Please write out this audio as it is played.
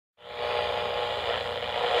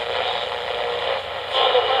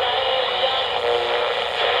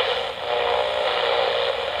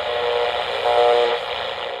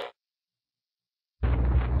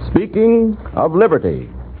of liberty.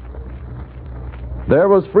 There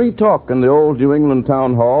was free talk in the old New England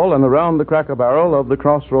town hall and around the Cracker Barrel of the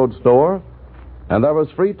Crossroads store, and there was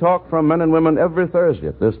free talk from men and women every Thursday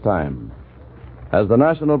at this time, as the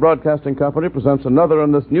National Broadcasting Company presents another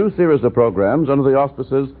in this new series of programs under the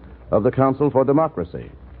auspices of the Council for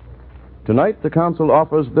Democracy. Tonight, the Council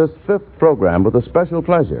offers this fifth program with a special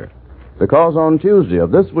pleasure, because on Tuesday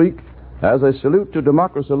of this week, as a salute to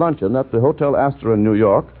democracy luncheon at the Hotel Astor in New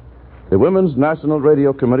York, the Women's National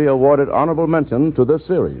Radio Committee awarded honorable mention to this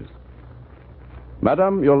series.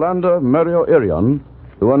 Madame Yolanda Merio-Irion,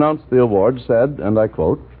 who announced the award, said, and I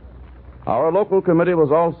quote, "Our local committee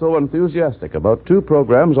was also enthusiastic about two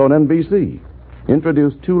programs on NBC,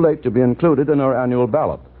 introduced too late to be included in our annual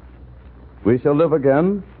ballot. We Shall Live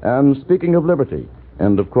Again and Speaking of Liberty,"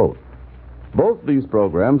 end of quote. Both these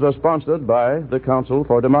programs are sponsored by the Council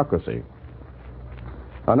for Democracy.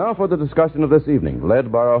 And now for the discussion of this evening,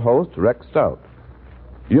 led by our host, Rex Stout.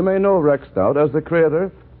 You may know Rex Stout as the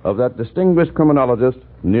creator of that distinguished criminologist,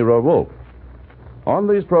 Nero Wolfe. On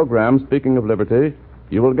these programs, Speaking of Liberty,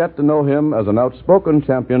 you will get to know him as an outspoken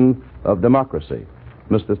champion of democracy.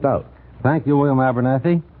 Mr. Stout. Thank you, William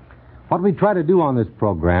Abernathy. What we try to do on this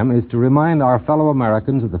program is to remind our fellow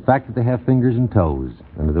Americans of the fact that they have fingers and toes,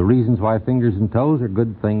 and of the reasons why fingers and toes are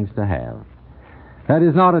good things to have. That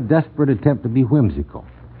is not a desperate attempt to be whimsical.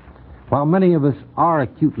 While many of us are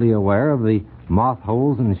acutely aware of the moth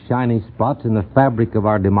holes and shiny spots in the fabric of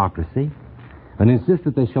our democracy and insist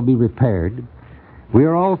that they shall be repaired, we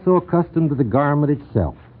are also accustomed to the garment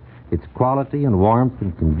itself, its quality and warmth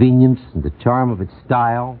and convenience and the charm of its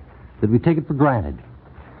style, that we take it for granted.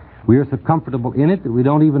 We are so comfortable in it that we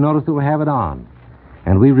don't even notice that we have it on,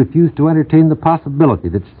 and we refuse to entertain the possibility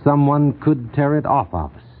that someone could tear it off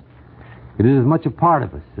of us. It is as much a part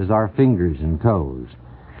of us as our fingers and toes.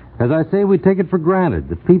 As I say, we take it for granted.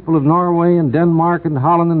 The people of Norway and Denmark and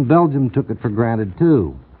Holland and Belgium took it for granted,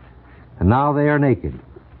 too. And now they are naked,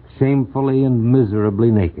 shamefully and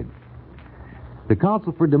miserably naked. The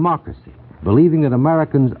Council for Democracy, believing that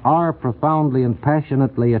Americans are profoundly and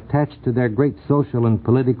passionately attached to their great social and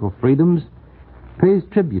political freedoms, pays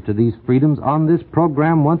tribute to these freedoms on this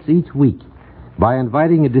program once each week by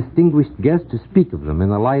inviting a distinguished guest to speak of them in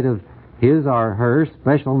the light of his or her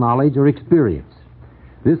special knowledge or experience.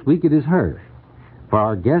 This week it is her, for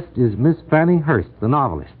our guest is Miss Fannie Hurst, the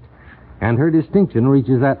novelist, and her distinction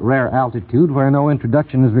reaches that rare altitude where no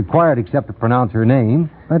introduction is required except to pronounce her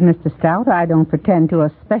name. But, Mr. Stout, I don't pretend to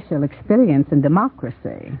a special experience in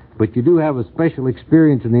democracy. But you do have a special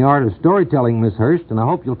experience in the art of storytelling, Miss Hurst, and I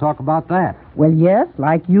hope you'll talk about that. Well, yes,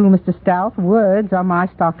 like you, Mr. Stout, words are my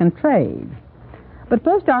stock and trade. But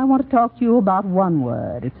first I want to talk to you about one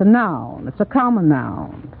word. It's a noun. It's a common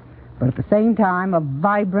noun. But at the same time, a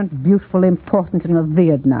vibrant, beautiful, important, and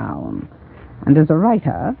revered noun. And as a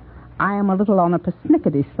writer, I am a little on the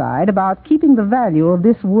persnickety side about keeping the value of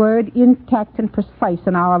this word intact and precise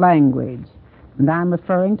in our language. And I'm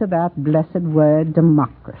referring to that blessed word,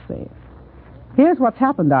 democracy. Here's what's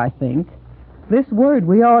happened, I think. This word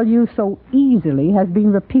we all use so easily has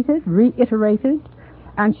been repeated, reiterated,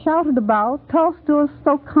 and shouted about, tossed to us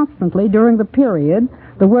so constantly during the period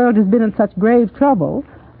the world has been in such grave trouble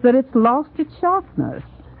that it's lost its sharpness.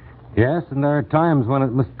 Yes, and there are times when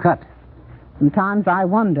it must cut. Sometimes I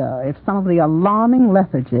wonder if some of the alarming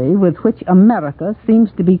lethargy with which America seems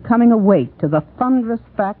to be coming awake to the thunderous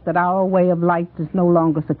fact that our way of life is no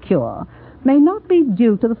longer secure may not be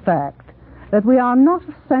due to the fact that we are not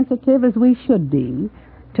as sensitive as we should be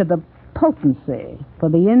to the potency for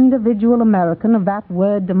the individual American of that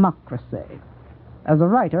word democracy. As a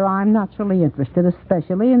writer, I'm naturally interested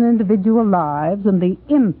especially in individual lives and the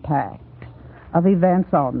impact of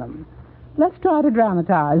events on them. Let's try to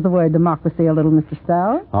dramatize the word democracy a little, Mr.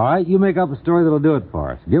 Stout. All right, you make up a story that'll do it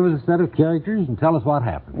for us. Give us a set of characters and tell us what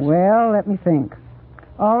happens. Well, let me think.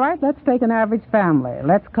 All right, let's take an average family.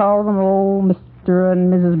 Let's call them old Mr.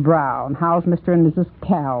 and Mrs. Brown. How's Mr. and Mrs.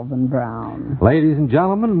 Calvin Brown? Ladies and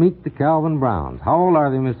gentlemen, meet the Calvin Browns. How old are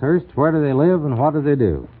they, Miss Hurst? Where do they live and what do they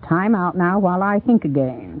do? Time out now while I think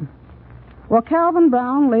again. Well, Calvin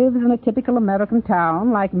Brown lives in a typical American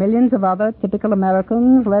town like millions of other typical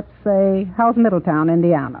Americans. Let's say, how's Middletown,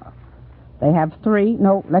 Indiana? They have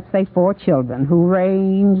let's say 4 children who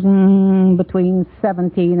range between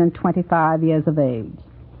 17 and 25 years of age.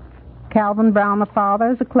 Calvin Brown, the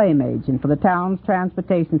father, is a claim agent for the town's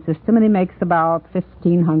transportation system, and he makes about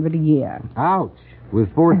 $1,500 a year. Ouch.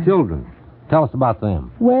 With 4 children. Tell us about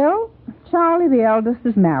them. Well, Charlie, the eldest,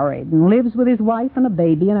 is married and lives with his wife and a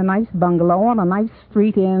baby in a nice bungalow on a nice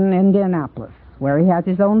street in Indianapolis. where he has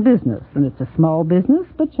his own business. And it's a small business,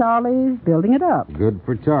 but Charlie's building it up. Good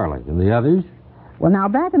for Charlie. And the others? Well, now,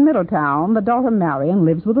 back in Middletown, the daughter Marion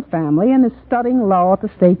lives with a family and is studying law at the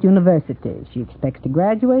State University. She expects to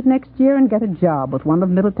graduate next year and get a job with one of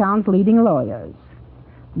Middletown's leading lawyers.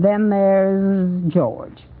 Then there's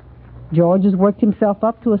George. George has worked himself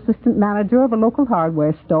up to assistant manager of a local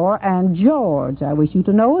hardware store, and George, I wish you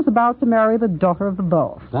to know, is about to marry the daughter of the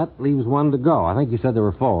boss. That leaves one to go. I think you said there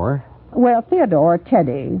were 4. Well, Theodore,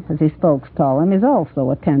 Teddy, as his folks call him, is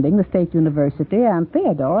also attending the State University, and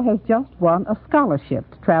Theodore has just won a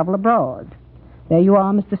scholarship to travel abroad. There you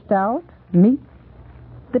are, Mr. Stout. Meet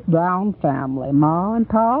the Brown family, Ma and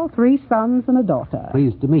Pa, 3 sons and a daughter.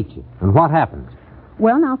 Pleased to meet you. And what happens?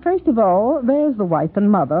 Well, now, first of all, there's the wife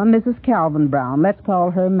and mother, Mrs. Calvin Brown. Let's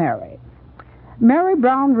call her Mary. Mary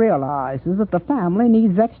Brown realizes that the family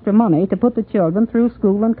needs extra money to put the children through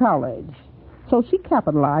school and college. So she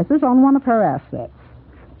capitalizes on one of her assets.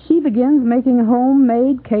 She begins making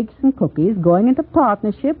homemade cakes and cookies, going into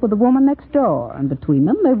partnership with the woman next door. And between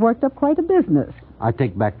them, they've worked up quite a business. I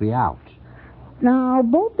take back the ouch. Now,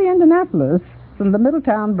 both the Indianapolis and the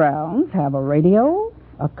Middletown Browns have a radio,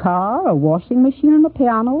 a car, a washing machine, and a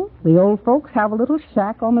piano. The old folks have a little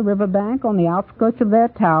shack on the riverbank on the outskirts of their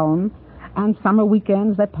town. And summer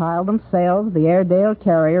weekends, they pile themselves, the Airedale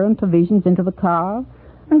Terrier, and provisions into the car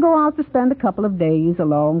and go out to spend a couple of days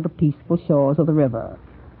along the peaceful shores of the river.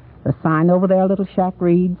 The sign over their little shack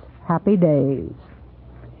reads, Happy Days.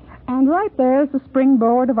 And right there's the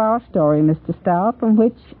springboard of our story, Mr. Stout, from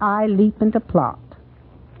which I leap into plot.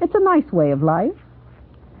 It's a nice way of life.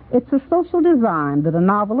 It's a social design that a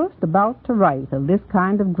novelist about to write of this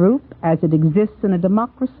kind of group, as it exists in a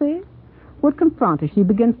democracy, would confront as she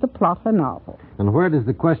begins to plot her novel. And where does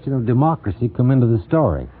the question of democracy come into the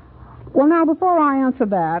story? Well, now, before I answer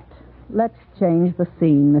that, let's change the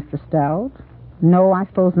scene, Mr. Stout. No, I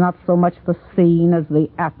suppose not so much the scene as the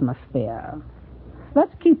atmosphere.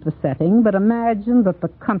 Let's keep the setting, but imagine that the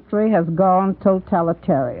country has gone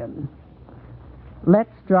totalitarian.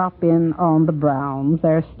 Let's drop in on the Browns.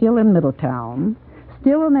 They're still in Middletown,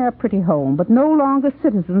 still in their pretty home, but no longer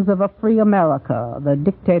citizens of a free America. The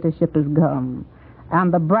dictatorship is gone,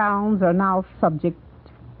 and the Browns are now subject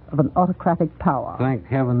of an autocratic power. Thank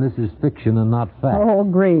heaven this is fiction and not fact. Oh,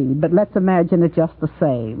 agreed, but let's imagine it just the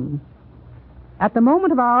same. At the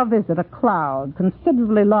moment of our visit, a cloud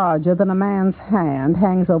considerably larger than a man's hand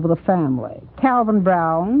hangs over the family. Calvin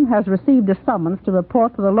Brown has received a summons to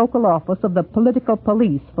report to the local office of the political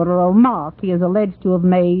police for a remark he is alleged to have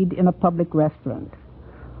made in a public restaurant.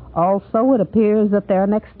 Also, it appears that their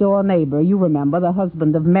next-door neighbor, you remember, the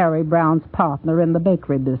husband of Mary Brown's partner in the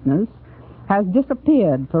bakery business, has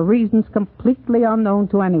disappeared for reasons completely unknown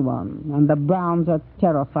to anyone, and the Browns are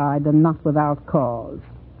terrified and not without cause.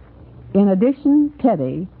 In addition,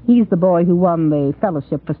 Teddy, he's the boy who won the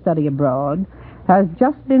fellowship for study abroad, has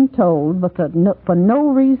just been told that for no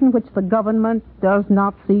reason which the government does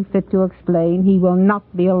not see fit to explain, he will not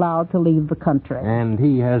be allowed to leave the country. And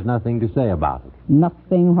he has nothing to say about it.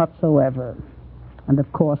 Nothing whatsoever. And,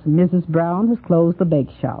 of course, Mrs. Brown has closed the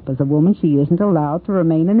bake shop. As a woman, she isn't allowed to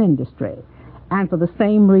remain in industry. And for the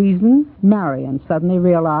same reason, Marion suddenly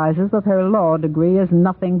realizes that her law degree is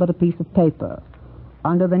nothing but a piece of paper.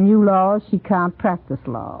 Under the new laws, she can't practice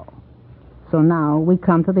law. So now we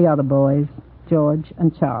come to the other boys, George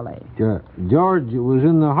and Charlie. George was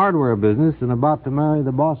in the hardware business and about to marry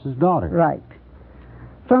the boss's daughter. Right.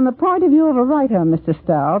 From the point of view of a writer, Mr.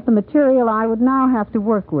 Stout, the material I would now have to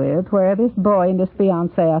work with, where this boy and his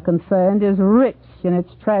fiancée are concerned, is rich in its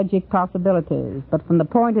tragic possibilities. But from the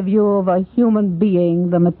point of view of a human being,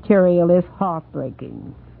 the material is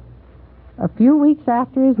heartbreaking. A few weeks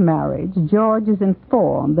after his marriage, George is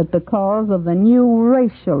informed that because of the new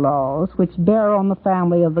racial laws which bear on the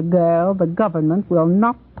family of the girl, the government will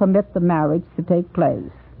not permit the marriage to take place.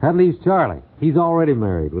 That leaves Charlie. He's already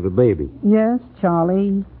married with a baby. Yes,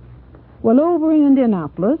 Charlie. Well, over in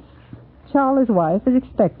Indianapolis, Charlie's wife is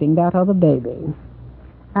expecting that other baby.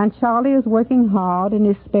 And Charlie is working hard in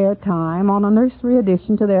his spare time on a nursery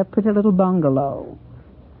addition to their pretty little bungalow.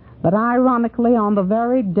 But ironically, on the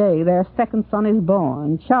very day their second son is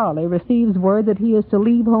born, Charlie receives word that he is to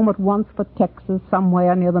leave home at once for Texas,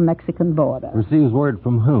 somewhere near the Mexican border. Receives word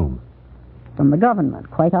from whom? From the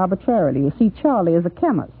government, quite arbitrarily. You see, Charlie is a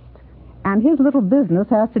chemist, and his little business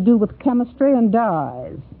has to do with chemistry and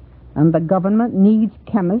dyes. And the government needs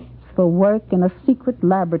chemists for work in a secret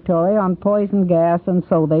laboratory on poison gas, and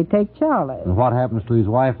so they take Charlie. And what happens to his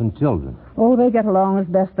wife and children? Oh, they get along as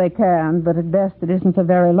best they can, but at best it isn't for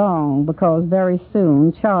very long, because very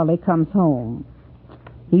soon Charlie comes home.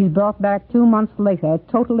 He's brought back 2 months later,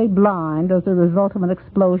 totally blind as a result of an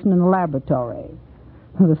explosion in the laboratory.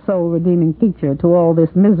 The sole redeeming feature to all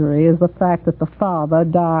this misery is the fact that the father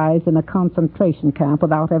dies in a concentration camp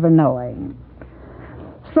without ever knowing.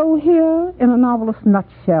 So here, in a novelist's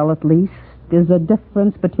nutshell at least, is the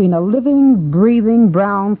difference between a living, breathing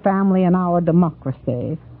brown family in our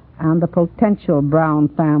democracy and the potential brown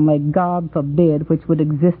family, God forbid, which would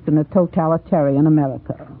exist in a totalitarian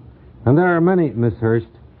America. And there are many, Miss Hurst,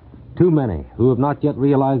 too many, who have not yet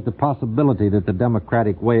realized the possibility that the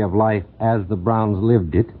democratic way of life, as the Browns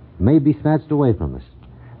lived it, may be snatched away from us.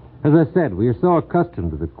 As I said, we are so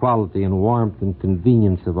accustomed to the quality and warmth and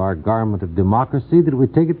convenience of our garment of democracy that we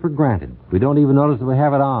take it for granted. We don't even notice that we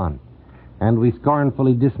have it on. And we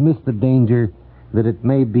scornfully dismiss the danger that it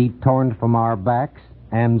may be torn from our backs,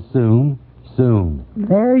 and soon.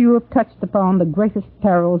 There you have touched upon the greatest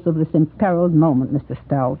perils of this imperiled moment, Mr.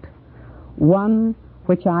 Stout. One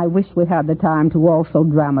which I wish we had the time to also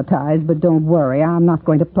dramatize, but don't worry, I'm not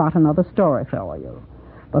going to plot another story for you.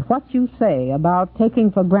 But what you say about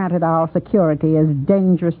taking for granted our security is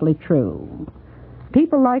dangerously true.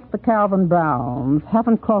 People like the Calvin Browns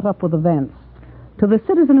haven't caught up with events. To the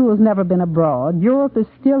citizen who has never been abroad, Europe is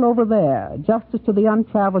still over there, just as to the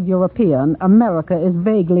untraveled European, America is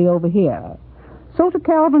vaguely over here. So to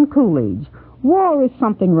Calvin Coolidge, war is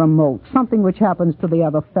something remote, something which happens to the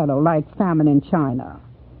other fellow, like famine in China.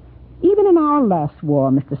 Even in our last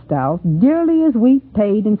war, Mr. Stout, dearly as we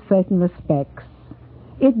paid in certain respects,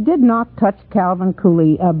 it did not touch Calvin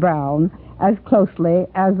Coolidge Brown as closely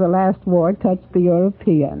as the last war touched the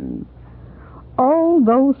European. All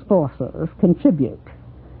those forces contribute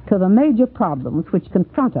to the major problems which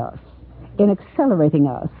confront us in accelerating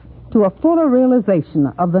us to a fuller realization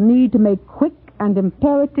of the need to make quick and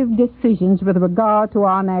imperative decisions with regard to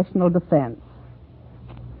our national defense.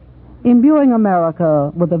 Imbuing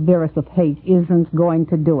America with a virus of hate isn't going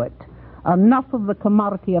to do it. Enough of the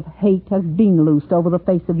commodity of hate has been loosed over the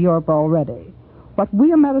face of Europe already. What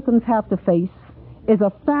we Americans have to face is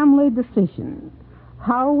a family decision.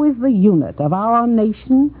 How is the unit of our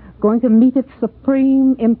nation going to meet its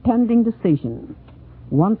supreme impending decision?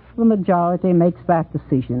 Once the majority makes that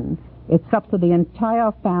decision, it's up to the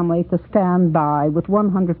entire family to stand by with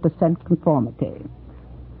 100% conformity.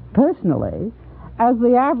 Personally, as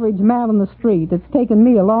the average man on the street, it's taken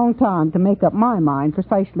me a long time to make up my mind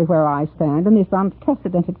precisely where I stand in this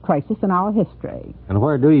unprecedented crisis in our history. And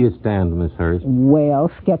where do you stand, Miss Hurst?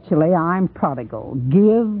 Well, sketchily, I'm prodigal.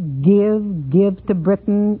 Give to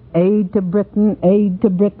Britain, aid to Britain, aid to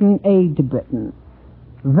Britain, aid to Britain.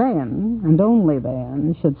 Then, and only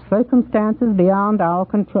then, should circumstances beyond our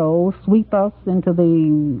control sweep us into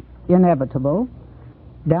the inevitable,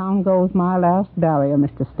 down goes my last barrier,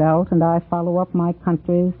 Mr. Stout, and I follow up my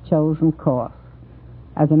country's chosen course.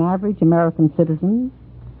 As an average American citizen,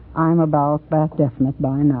 I'm about that definite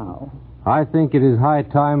by now. I think it is high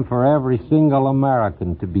time for every single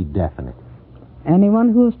American to be definite.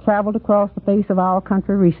 Anyone who has traveled across the face of our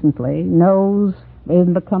country recently knows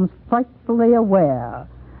and becomes frightfully aware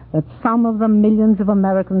that some of the millions of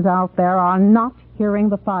Americans out there are not hearing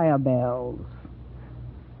the fire bells.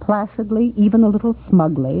 Placidly, even a little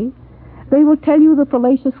smugly, they will tell you the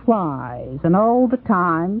fallacious whys, and all the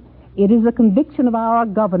time it is a conviction of our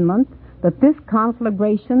government that this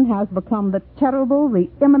conflagration has become the terrible, the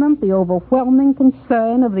imminent, the overwhelming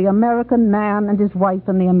concern of the American man and his wife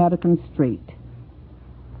in the American street.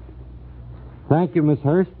 Thank you, Miss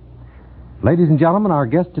Hurst. Ladies and gentlemen, our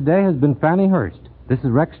guest today has been Fannie Hurst. This is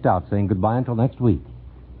Rex Stout saying goodbye until next week.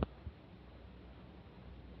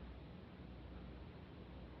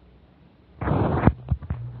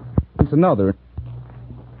 It's another